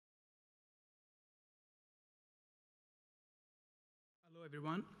Hello,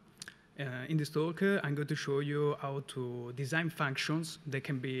 everyone. In this talk, I'm going to show you how to design functions that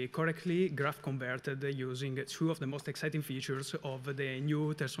can be correctly graph-converted using two of the most exciting features of the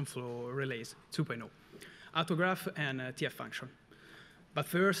new Tensorflow release 2.0, AutoGraph and tf.Function. But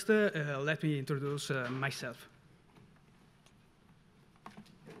first, let me introduce myself.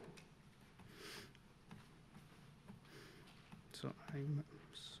 So I'm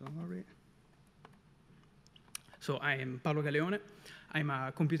sorry. So I am Paolo Galeone. I'm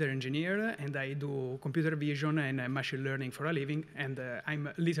a computer engineer, and I do computer vision and machine learning for a living, and I'm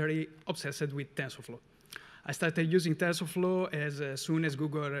literally obsessed with TensorFlow. I started using TensorFlow as soon as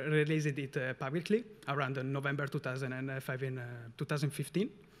Google released it publicly, around November 2015,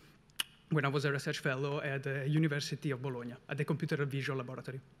 when I was a research fellow at the University of Bologna, at the Computer Vision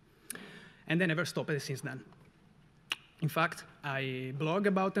Laboratory. And I never stopped since then. In fact, I blog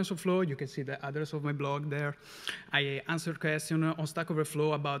about TensorFlow. You can see the address of my blog there. I answer questions on Stack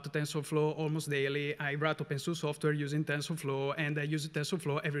Overflow about TensorFlow almost daily. I write open source software using TensorFlow, and I use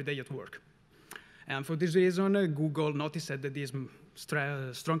TensorFlow every day at work. And for this reason, Google noticed this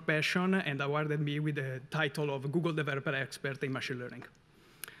strong passion and awarded me with the title of Google Developer Expert in Machine Learning.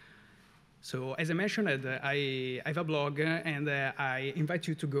 So as I mentioned, I have a blog, and I invite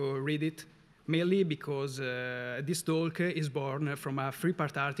you to go read it, mainly because this talk is born from a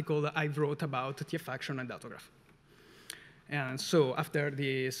three-part article I wrote about tf.Function and AutoGraph. And so after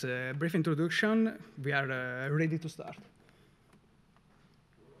this brief introduction, we are ready to start.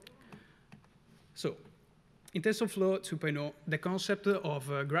 So in TensorFlow 2.0, the concept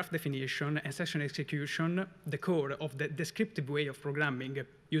of graph definition and session execution, the core of the descriptive way of programming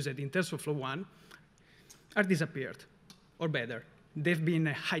used in TensorFlow 1, are disappeared, or better, they've been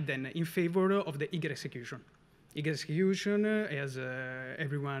hidden in favor of the eager execution. Eager execution, as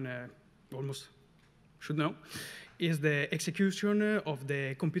everyone almost should know, is the execution of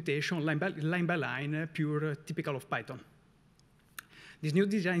the computation line by line, pure typical of Python. This new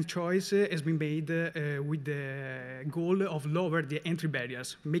design choice has been made with the goal of lower the entry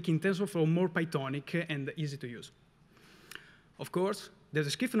barriers, making TensorFlow more Pythonic and easy to use. Of course, the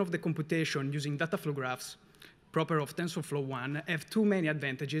description of the computation using data flow graphs proper of TensorFlow 1 have too many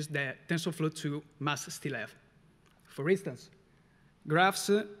advantages that TensorFlow 2 must still have. For instance,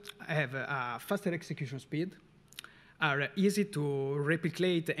 graphs have a faster execution speed, are easy to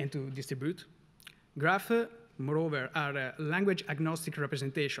replicate and to distribute. Graphs, moreover, are a language agnostic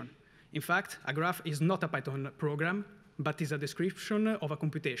representation. In fact, a graph is not a Python program, but is a description of a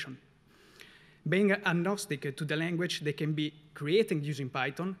computation. Being agnostic to the language, they can be created using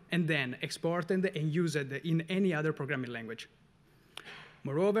Python and then exported and used in any other programming language.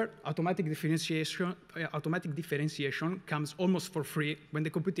 Moreover, automatic differentiation comes almost for free when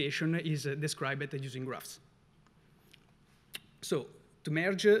the computation is described using graphs. So to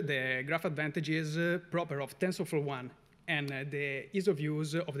merge the graph advantages proper of TensorFlow 1 and the ease of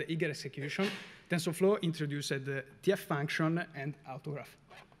use of the eager execution, TensorFlow introduced the tf.Function and AutoGraph.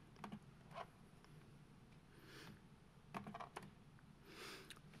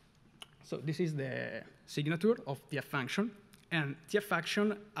 So this is the signature of tf.Function, and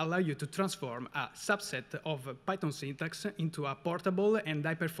tf.Function allows you to transform a subset of Python syntax into a portable and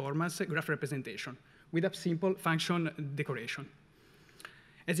high-performance graph representation with a simple function decoration.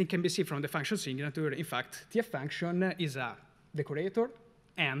 As it can be seen from the function signature, in fact, tf.Function is a decorator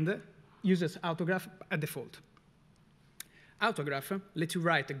and uses AutoGraph at default. AutoGraph lets you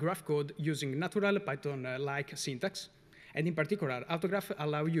write graph code using natural Python-like syntax. And in particular, AutoGraph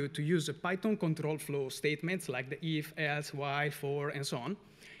allows you to use Python control flow statements like the if, else, while, for, and so on,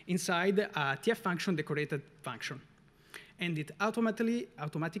 inside a tf.Function decorated function. And it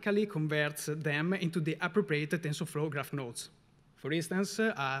automatically converts them into the appropriate TensorFlow graph nodes. For instance,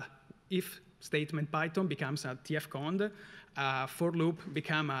 a if statement Python becomes a tf.Cond, a for loop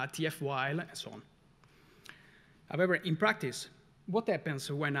becomes a tf.While, and so on. However, in practice, what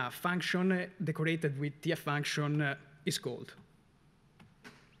happens when a function decorated with tf.Function is called?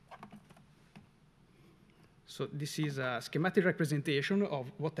 So this is a schematic representation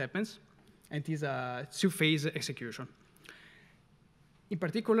of what happens, and it is a two-phase execution. In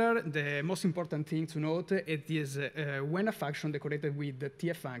particular, the most important thing to note is when a function decorated with the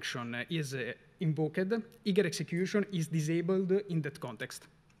tf.Function is invoked, eager execution is disabled in that context.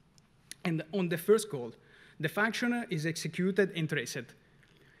 And on the first call, the function is executed and traced.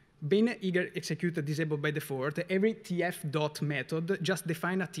 Being eager executed disabled by default, every tf. Method just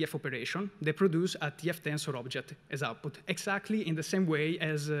defines a tf operation that produces a tf.Tensor object as output, exactly in the same way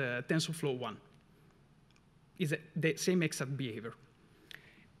as TensorFlow 1. It's the same exact behavior.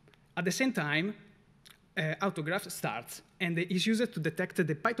 At the same time, AutoGraph starts, and is used to detect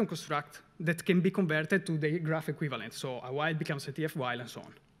the Python construct that can be converted to the graph equivalent. So a while becomes a tf while, and so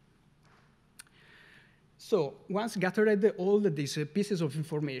on. So once gathered all these pieces of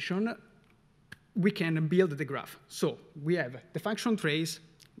information, we can build the graph. So we have the function trace,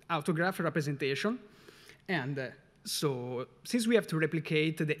 AutoGraph representation, and so since we have to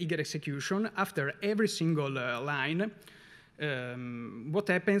replicate the eager execution after every single line, what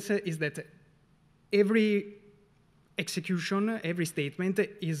happens is that every execution, every statement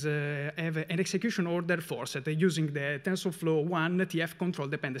is have an execution order forced using the TensorFlow 1 tf control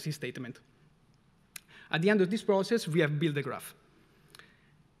dependency statement. At the end of this process, we have built the graph.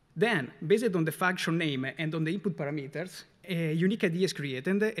 Then, based on the function name and on the input parameters, a unique ID is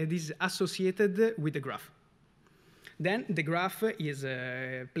created and is associated with the graph. Then the graph is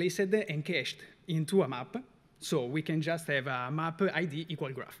placed and cached into a map, so we can just have a map ID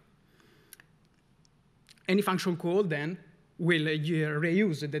equal graph. Any function call then will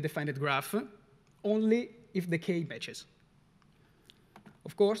reuse the defined graph only if the key matches.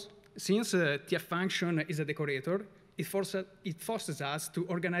 Of course, since tf.Function is a decorator, it forces us to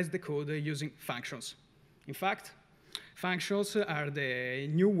organize the code using functions. In fact, functions are the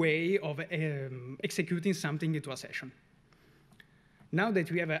new way of executing something into a session. Now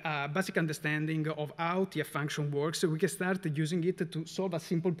that we have a basic understanding of how tf.Function works, we can start using it to solve a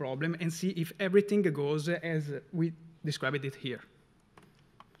simple problem and see if everything goes as we described it here.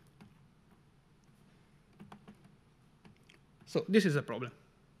 So this is a problem.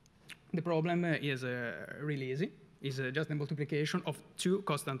 The problem is really easy. It's just the multiplication of two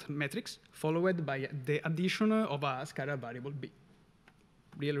constant metrics followed by the addition of a scalar variable b.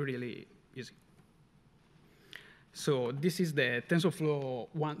 Really, really easy. So this is the TensorFlow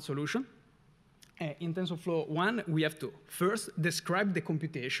 1 solution. In TensorFlow 1, we have to first describe the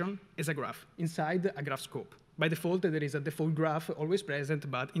computation as a graph inside a graph scope. By default, there is a default graph always present,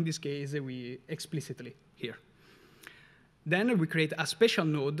 but in this case, we explicitly here. Then we create a special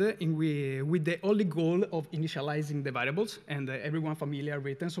node with the only goal of initializing the variables, and everyone familiar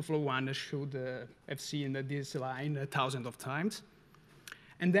with TensorFlow 1 should have seen this line thousands of times.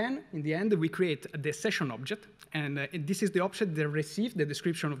 And then, in the end, we create the session object, and this is the object that receives the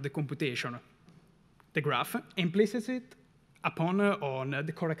description of the computation, the graph, and places it on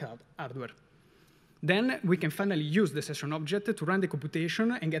the correct hardware. Then we can finally use the session object to run the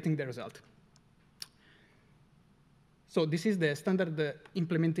computation and getting the result. So this is the standard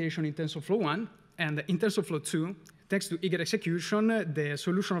implementation in TensorFlow 1, and in TensorFlow 2, thanks to eager execution, the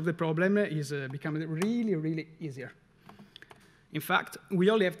solution of the problem is becoming really, really easier. In fact, we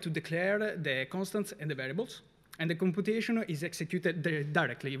only have to declare the constants and the variables, and the computation is executed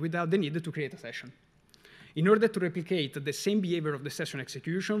directly without the need to create a session. In order to replicate the same behavior of the session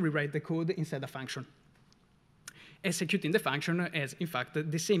execution, we write the code inside a function. Executing the function has, in fact,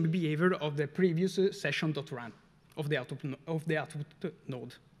 the same behavior of the previous session.run of the output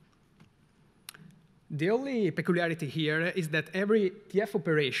node. The only peculiarity here is that every tf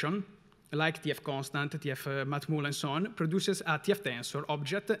operation, like tf constant, tf matmul, and so on, produces a tf.Tensor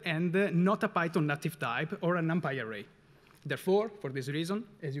object and not a Python native type or a NumPy array. Therefore, for this reason,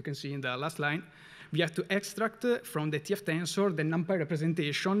 as you can see in the last line, we have to extract from the tf.Tensor the NumPy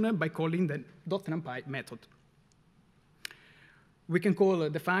representation by calling the .NumPy method. We can call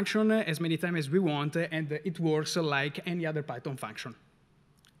the function as many times as we want, and it works like any other Python function.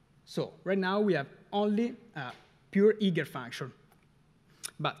 So right now, we have only a pure eager function.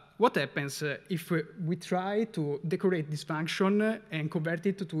 But what happens if we try to decorate this function and convert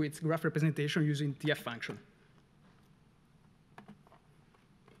it to its graph representation using tf.Function?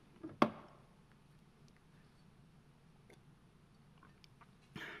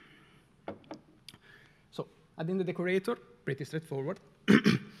 So adding the decorator, pretty straightforward.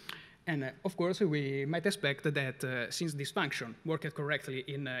 And of course, we might expect that since this function worked correctly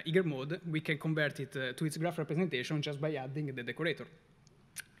in eager mode, we can convert it to its graph representation just by adding the decorator.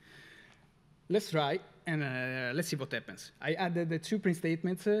 Let's try, and let's see what happens. I added the two print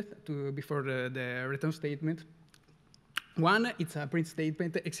statements before the return statement. One, it's a print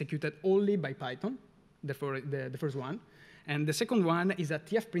statement executed only by Python, therefore the first one. And the second one is a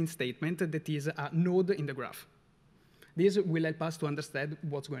tf print statement that is a node in the graph. This will help us to understand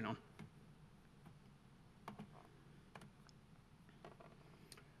what's going on.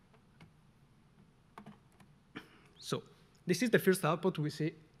 So this is the first output we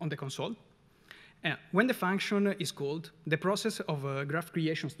see on the console. When the function is called, the process of graph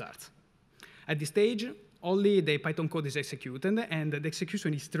creation starts. At this stage, only the Python code is executed, and the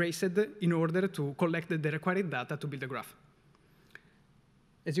execution is traced in order to collect the required data to build a graph.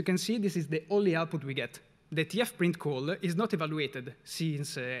 As you can see, this is the only output we get. The tf print call is not evaluated,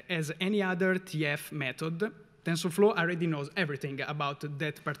 since as any other tf method, TensorFlow already knows everything about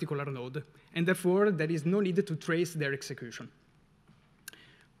that particular node, and therefore there is no need to trace their execution.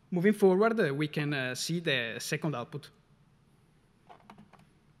 Moving forward, we can see the second output.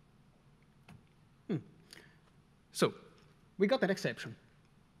 So, we got an exception.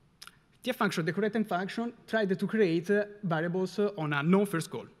 tf.function, decorator function, tried to create variables on a non-first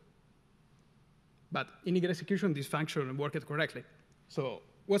call. But in eager execution, this function worked correctly. So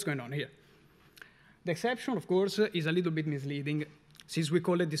what's going on here? The exception, of course, is a little bit misleading, since we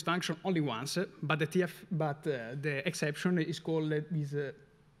called this function only once, but the exception is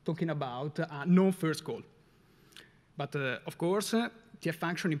talking about a non-first call. But of course, tf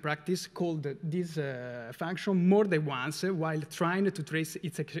function in practice called this function more than once while trying to trace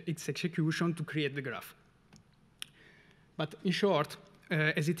its execution to create the graph. But in short,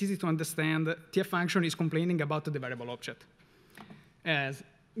 as it's easy to understand, tf function is complaining about the variable object. As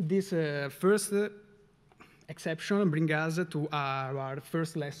this first exception brings us to our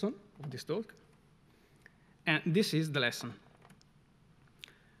first lesson of this talk. And this is the lesson.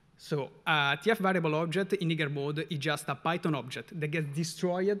 So a tf variable object in eager mode is just a Python object that gets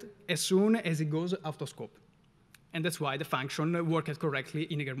destroyed as soon as it goes out of scope. And that's why the function worked correctly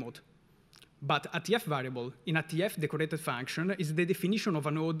in eager mode. But a tf variable in a tf decorated function is the definition of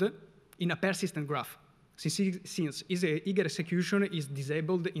a node in a persistent graph, since its eager execution is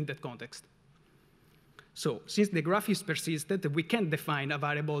disabled in that context. So since the graph is persistent, we can't define a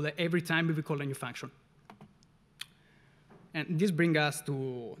variable every time we call a new function. And this brings us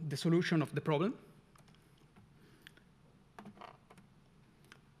to the solution of the problem.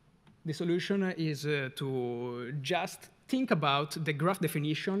 The solution is to just think about the graph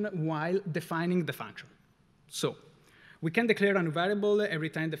definition while defining the function. So we can declare a new variable every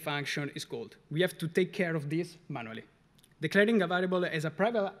time the function is called. We have to take care of this manually. Declaring a variable as a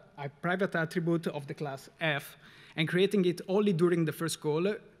private attribute of the class f and creating it only during the first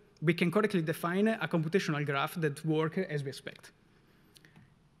call, we can correctly define a computational graph that works as we expect.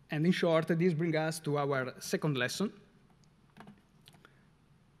 And in short, this brings us to our second lesson.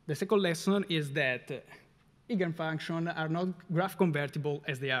 The second lesson is that eager functions are not graph-convertible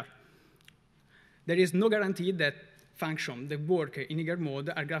as they are. There is no guarantee that functions that work in eager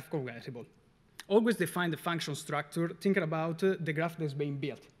mode are graph-convertible. Always define the function structure thinking about the graph that's being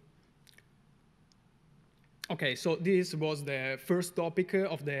built. OK, so this was the first topic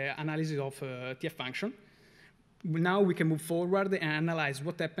of the analysis of tf function. Now we can move forward and analyze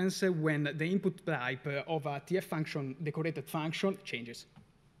what happens when the input type of a tf function decorated function changes.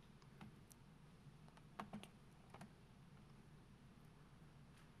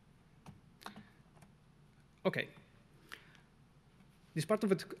 OK. This part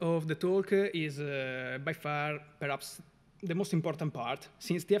of the talk is by far perhaps the most important part,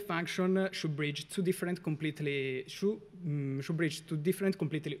 since tf function should bridge two different completely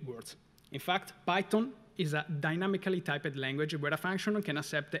words. In fact, Python is a dynamically typed language where a function can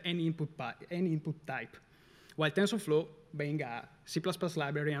accept any input type, while TensorFlow, being a C++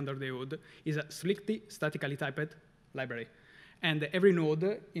 library under the hood, is a strictly statically typed library. And every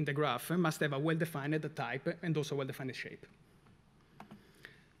node in the graph must have a well-defined type and also well-defined shape.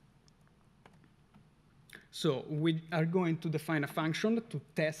 So we are going to define a function to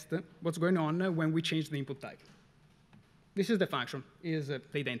test what's going on when we change the input type. This is the function, is the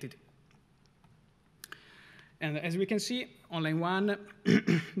identity. And as we can see, on line 1,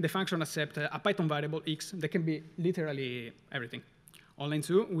 the function accepts a Python variable x that can be literally everything. On line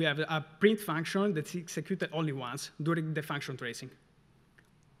 2, we have a print function that's executed only once during the function tracing.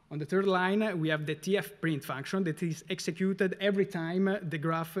 On the third line, we have the tf print function that is executed every time the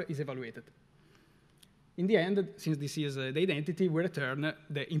graph is evaluated. In the end, since this is the identity, we return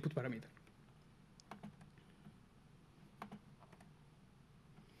the input parameter.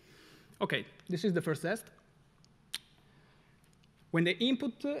 OK, this is the first test. When the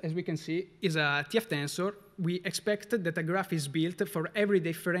input, as we can see, is a tf.Tensor, we expect that a graph is built for every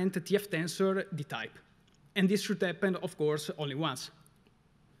different tf.Tensor d-type. And this should happen, of course, only once.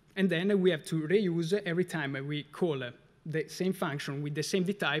 And then we have to reuse every time we call the same function with the same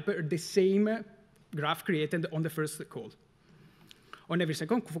d-type or the same graph created on the first call. On every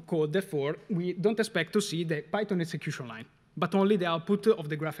second call, therefore, we don't expect to see the Python execution line, but only the output of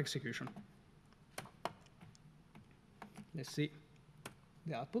the graph execution. Let's see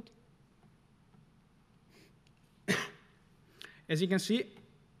the output. As you can see,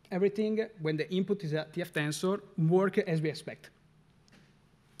 everything, when the input is a tf.Tensor, works as we expect.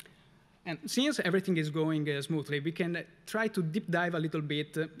 And since everything is going smoothly, we can try to deep dive a little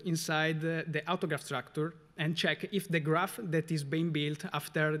bit inside the AutoGraph structure and check if the graph that is being built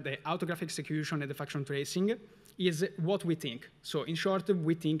after the AutoGraph execution and the function tracing is what we think. So in short,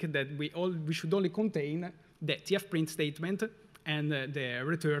 we think that we should only contain the tf print statement and the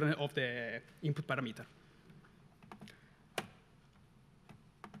return of the input parameter.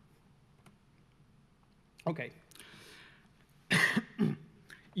 OK.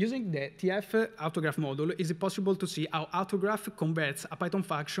 Using the tf AutoGraph module, is it possible to see how AutoGraph converts a Python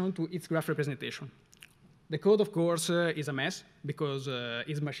function to its graph representation? The code, of course, is a mess because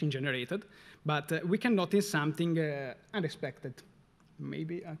it's machine generated, but we can notice something unexpected.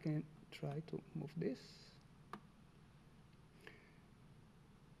 Maybe I can try to move this.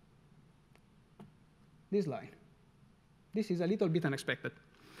 This line. This is a little bit unexpected.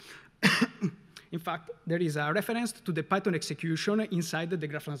 In fact, there is a reference to the Python execution inside the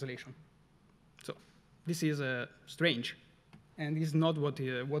graph translation. So this is strange, and it's not what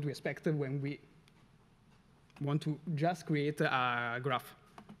we expected when we want to just create a graph.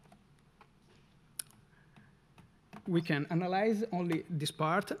 We can analyze only this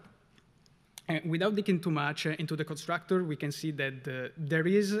part. And without digging too much into the constructor, we can see that there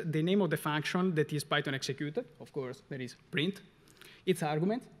is the name of the function that is Python executed. Of course, there is print. Its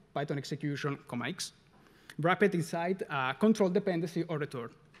argument, Python execution, x, wrapped inside a control dependency or return.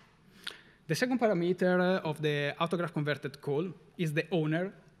 The second parameter of the AutoGraph converted call is the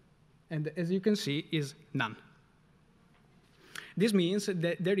owner, and as you can see, is none. This means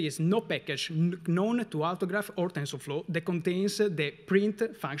that there is no package known to AutoGraph or TensorFlow that contains the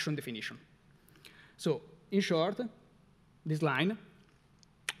print function definition. So in short, this line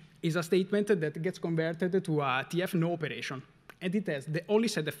is a statement that gets converted to a tf no operation. And it has the only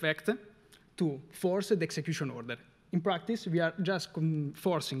side effect to force the execution order. In practice, we are just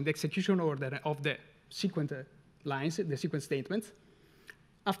forcing the execution order of the sequence lines, the sequence statements,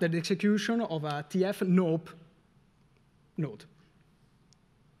 after the execution of a tf nope node.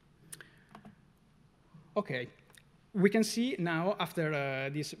 OK, we can see now, after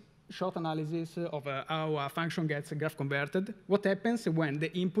this short analysis of how a function gets graph converted, what happens when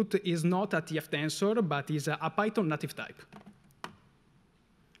the input is not a tf tensor, but is a Python native type.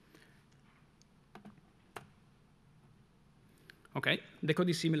 OK, the code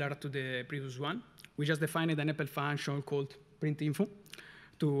is similar to the previous one. We just defined an append function called printinfo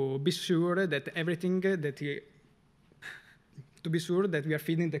to be sure that everything that we are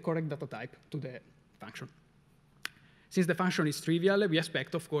feeding the correct data type to the function. Since the function is trivial, we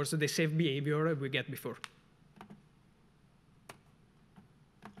expect, of course, the safe behavior we get before.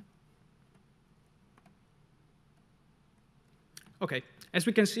 OK, as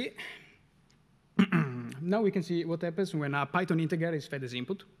we can see, now we can see what happens when a Python integer is fed as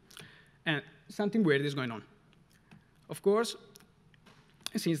input, and something weird is going on. Of course,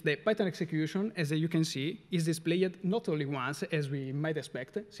 since the Python execution, as you can see, is displayed not only once, as we might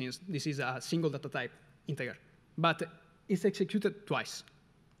expect, since this is a single data type integer, but it's executed twice.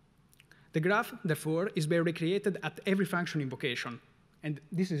 The graph, therefore, is being recreated at every function invocation, and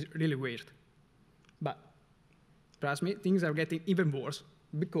this is really weird. But trust me, things are getting even worse,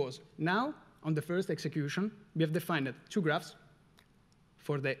 because now, on the first execution, we have defined two graphs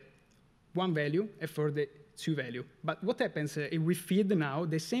for the one value and for the two value. But what happens if we feed now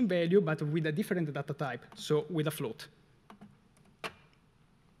the same value, but with a different data type, so with a float?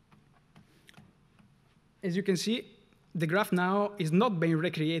 As you can see, the graph now is not being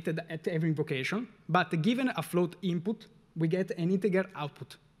recreated at every invocation, but given a float input, we get an integer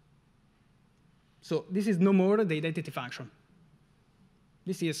output. So this is no more the identity function.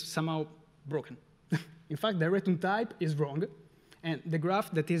 This is somehow broken. In fact, the return type is wrong, and the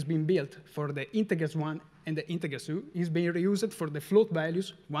graph that is being built for the integers 1 and the integers 2 is being reused for the float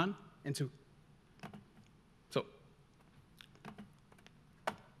values 1 and 2. So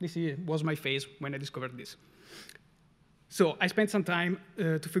this was my phase when I discovered this. So I spent some time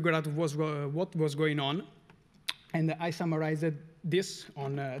to figure out what was going on, and I summarized this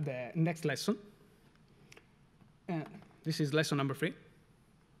on the next lesson. This is lesson number 3.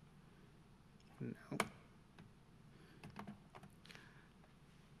 No.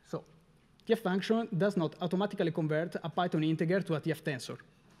 So tf function does not automatically convert a Python integer to a tf tensor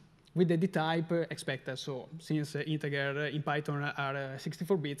with the d-type expected. So since integer in Python are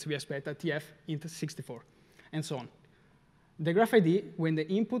 64 bits, we expect a tf int 64, and so on. The graph ID, when the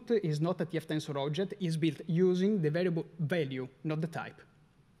input is not a tf tensor object, is built using the variable value, not the type.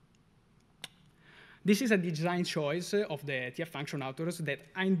 This is a design choice of the tf function authors that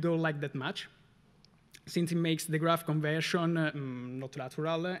I don't like that much. since it makes the graph conversion not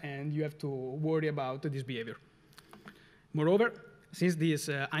natural, and you have to worry about this behavior. Moreover, since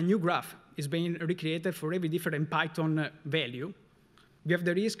a new graph is being recreated for every different Python value, we have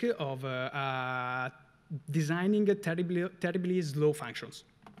the risk of designing terribly slow functions.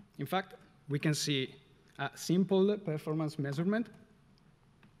 In fact, we can see a simple performance measurement.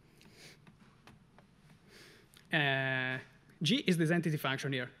 G is this entity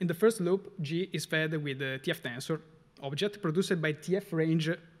function here. In the first loop, G is fed with the tf.Tensor object produced by tf range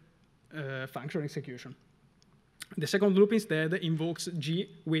function execution. The second loop instead invokes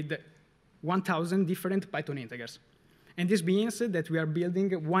G with 1,000 different Python integers. And this means that we are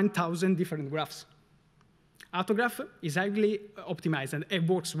building 1,000 different graphs. AutoGraph is highly optimized, and it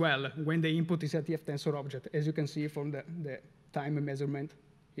works well when the input is a tf.Tensor object, as you can see from the time measurement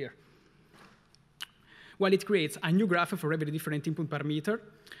here. While it creates a new graph for every different input parameter,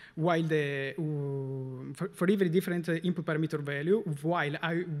 while for every different input parameter value,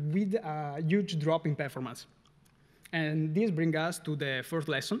 with a huge drop in performance. And this brings us to the fourth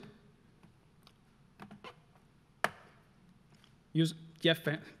lesson. Use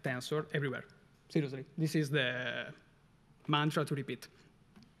tf.Tensor everywhere. Seriously, this is the mantra to repeat.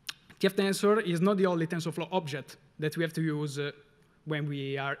 tf.Tensor is not the only TensorFlow object that we have to use when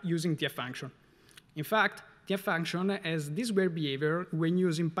we are using tf.Function. In fact, tf.Function has this weird behavior when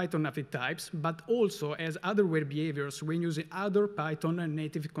using Python native types, but also has other weird behaviors when using other Python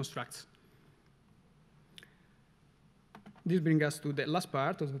native constructs. This brings us to the last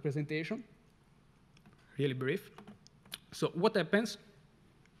part of the presentation, really brief. So what happens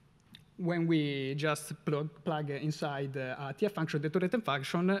when we just plug inside a tf.Function decorator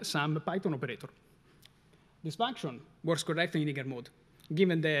function some Python operator? This function works correctly in integer mode.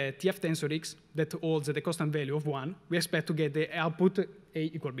 Given the tf.Tensor x that holds the constant value of 1, we expect to get the output a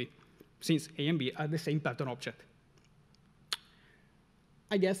equal b, since a and b are the same Python object.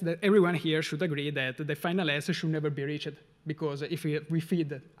 I guess that everyone here should agree that the final S should never be reached, because if we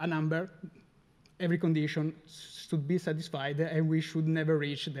feed a number, every condition should be satisfied, and we should never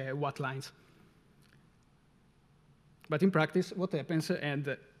reach the what lines. But in practice, what happens,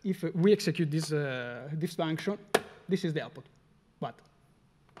 and if we execute this function, this is the output. But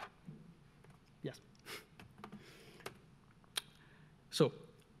yes. So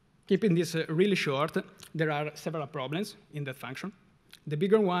keeping this really short, there are several problems in that function. The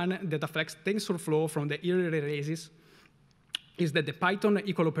bigger one that affects TensorFlow from the earlier releases is that the Python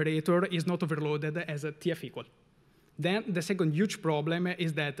equal operator is not overloaded as a tf equal. Then the second huge problem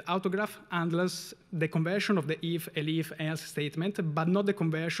is that AutoGraph handles the conversion of the if, elif, else statement, but not the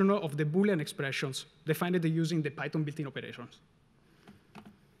conversion of the Boolean expressions defined using the Python built-in operations.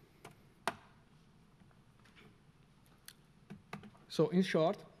 So in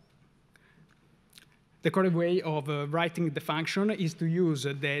short, the correct way of writing the function is to use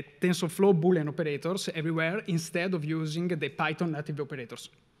the TensorFlow Boolean operators everywhere instead of using the Python native operators.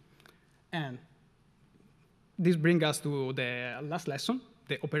 And this brings us to the last lesson,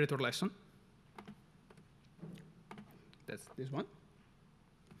 the operator lesson. That's this one.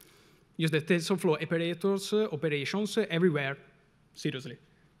 Use the TensorFlow operations everywhere, seriously.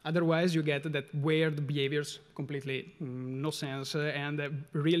 Otherwise, you get that weird behaviors, completely no sense, and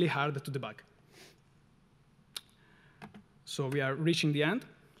really hard to debug. So we are reaching the end.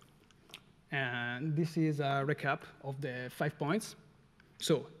 And this is a recap of the 5 points.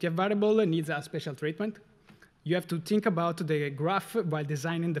 So tf variable needs a special treatment. You have to think about the graph while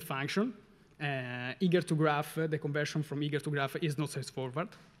designing the function. Eager to graph, the conversion from eager to graph is not straightforward.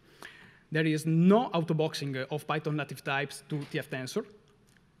 There is no autoboxing of Python native types to tf.Tensor.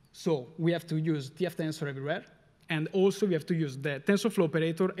 So we have to use tf.Tensor everywhere. And also we have to use the TensorFlow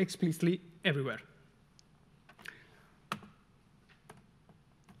operator explicitly everywhere.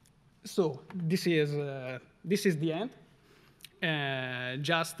 So this is the end.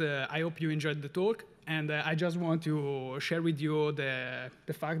 I hope you enjoyed the talk. And I just want to share with you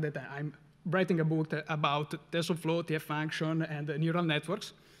the fact that I'm writing a book about TensorFlow, tf.Function, and neural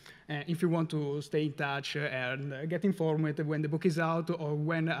networks. If you want to stay in touch and get informed when the book is out or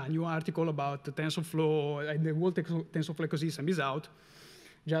when a new article about TensorFlow and the whole TensorFlow ecosystem is out,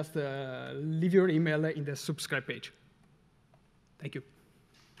 just leave your email in the subscribe page. Thank you.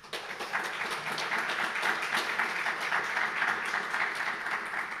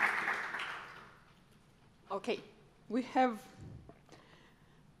 Okay, we have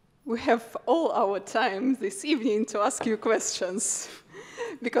all our time this evening to ask you questions,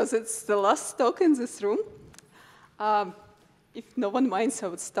 because it's the last talk in this room. If no one minds, I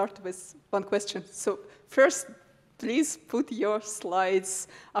would start with one question. So first, please put your slides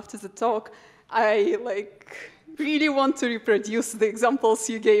after the talk. I really want to reproduce the examples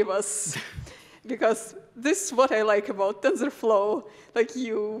you gave us. Because this is what I like about TensorFlow.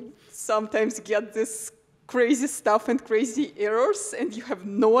 You sometimes get this crazy stuff and crazy errors, and you have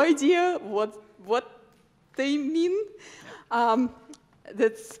no idea what they mean.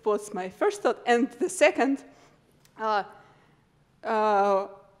 That was my first thought. And the second, what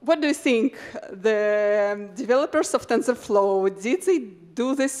do you think? The developers of TensorFlow, did they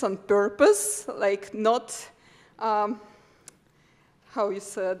do this on purpose? Not, how you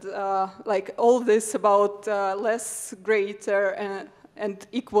said, all this about less, greater, and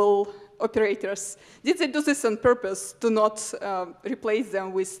equal operators. Did they do this on purpose to not replace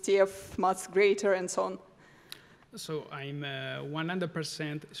them with tf much greater and so on? So I'm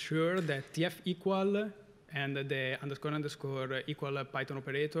 100% sure that tf equal and the __ equal Python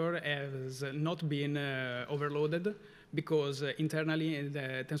operator has not been overloaded, because internally in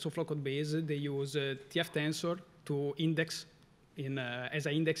the TensorFlow code base, they use tf.Tensor to index as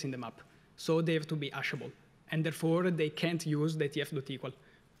an index in the map. So they have to be hashable. And therefore, they can't use the tf.equal,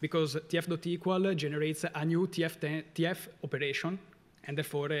 because tf.equal generates a new tf operation, and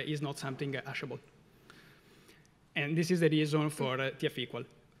therefore is not something hashable. And this is the reason for tf equal.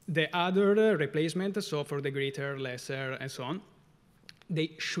 The other replacement, so for the greater, lesser, and so on,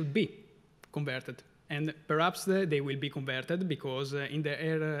 they should be converted. And perhaps they will be converted, because in the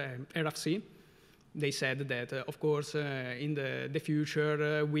RFC, they said that, of course, in the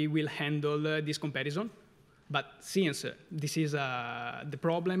future, we will handle this comparison. But since this is the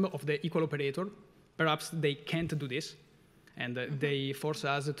problem of the equal operator, perhaps they can't do this. And they force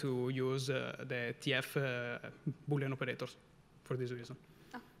us to use the tf Boolean operators for this reason.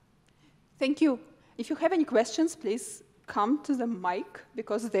 Thank you. If you have any questions, please come to the mic,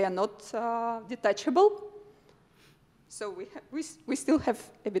 because they are not detachable. So we still have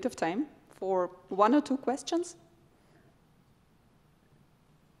a bit of time for 1 or 2 questions.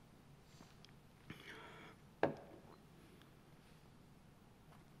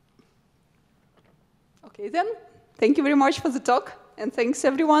 Okay, then. Thank you very much for the talk, and thanks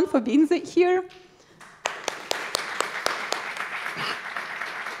everyone for being here.